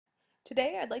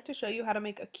Today I'd like to show you how to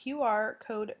make a QR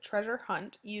code treasure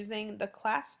hunt using the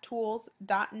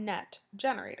ClassTools.net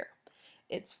generator.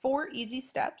 It's 4 easy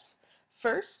steps.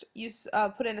 First, you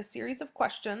put in a series of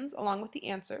questions along with the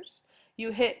answers.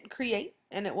 You hit create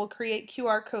and it will create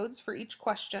QR codes for each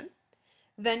question.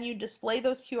 Then you display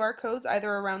those QR codes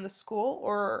either around the school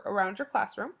or around your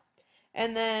classroom.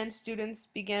 And then students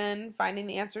begin finding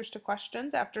the answers to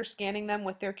questions after scanning them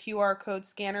with their QR code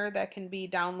scanner that can be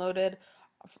downloaded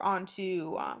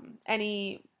onto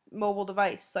any mobile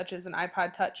device such as an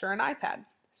iPod Touch or an iPad.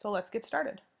 So let's get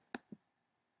started.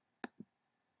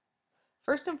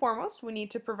 First and foremost, we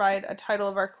need to provide a title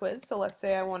of our quiz. So let's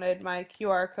say I wanted my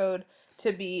QR code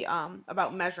to be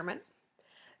about measurement.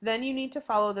 Then you need to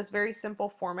follow this very simple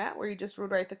format where you just would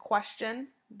write the question,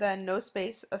 then no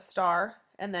space, a star,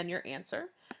 and then your answer.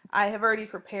 I have already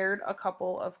prepared a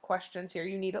couple of questions here.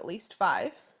 You need at least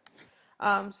 5.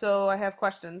 So I have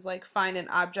questions like find an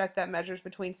object that measures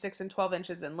between 6 and 12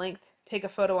 inches in length. Take a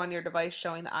photo on your device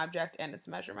showing the object and its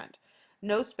measurement.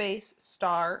 No space,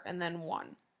 star, and then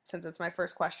 1. Since it's my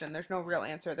first question, there's no real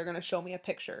answer. They're going to show me a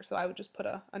picture, so I would just put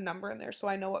a number in there so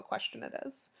I know what question it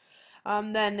is.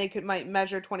 Then they might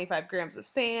measure 25 grams of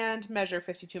sand, measure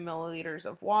 52 milliliters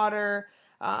of water,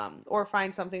 or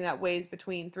find something that weighs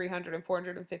between 300 and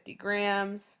 450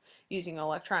 grams using an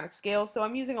electronic scale. So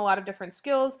I'm using a lot of different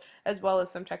skills as well as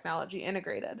some technology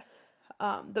integrated.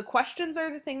 The questions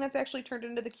are the thing that's actually turned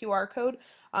into the QR code.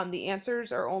 The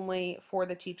answers are only for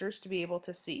the teachers to be able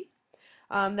to see.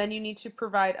 Then you need to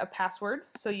provide a password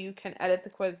so you can edit the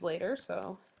quiz later.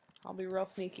 So I'll be real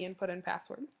sneaky and put in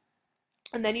password.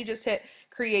 And then you just hit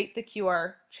create the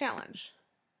QR challenge.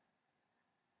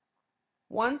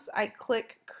 Once I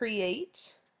click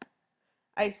create,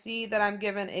 I see that I'm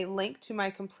given a link to my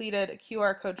completed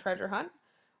QR code treasure hunt.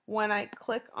 When I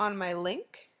click on my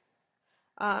link,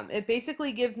 it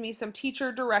basically gives me some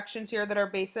teacher directions here that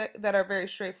are very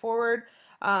straightforward.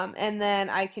 And then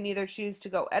I can either choose to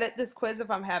go edit this quiz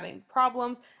if I'm having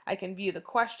problems. I can view the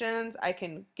questions. I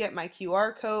can get my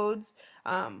QR codes.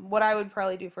 What I would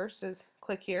probably do first is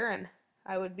click here and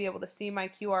I would be able to see my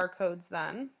QR codes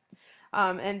then.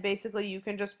 And basically you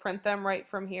can just print them right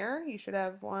from here. You should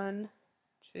have 1,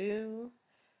 2,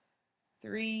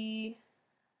 3,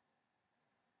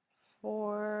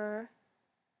 4,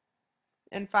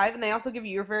 and 5, and they also give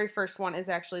you your very first one is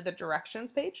actually the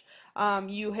directions page.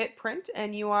 You hit print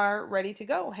and you are ready to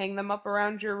go. Hang them up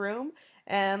around your room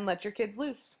and let your kids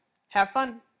loose. Have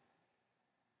fun.